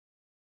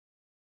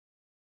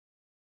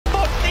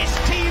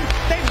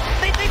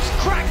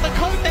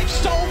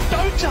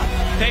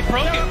They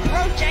broke it.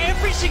 Approach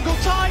every single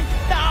time.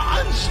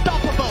 They're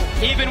unstoppable.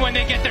 Even when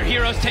they get their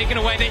heroes taken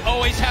away, they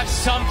always have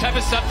some type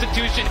of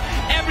substitution.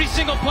 Every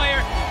single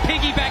player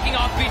piggybacking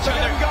off each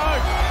other. Go.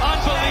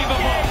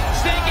 Unbelievable.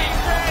 Snaking.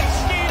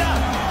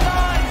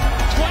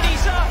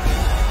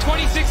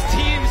 26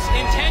 teams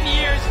in 10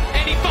 years,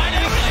 and he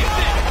finally claims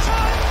it.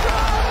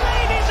 Tundra,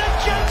 ladies and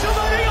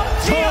gentlemen, we got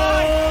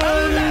TI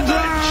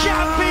 11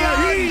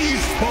 champions.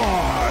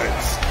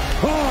 Esports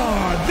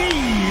for the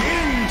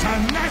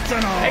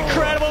international.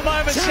 Incredible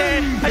moments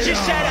here. As you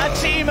said, a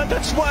team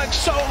that's worked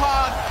so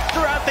hard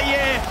throughout the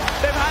year.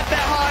 They've had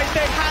their highs,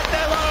 they've had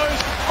their lows,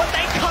 but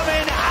they come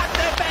in at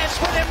their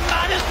best when it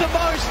matters the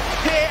most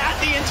here at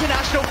the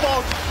international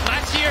vault.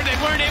 Last year, they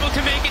weren't able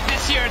to make it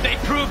this year. They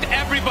proved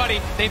everybody,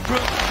 they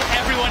proved to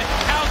everyone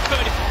how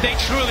good they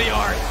truly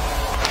are.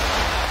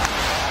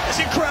 It's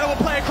incredible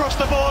play across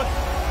the board.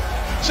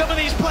 Some of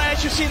these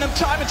players, you've seen them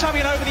time and time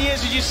again over the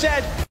years, as you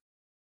said.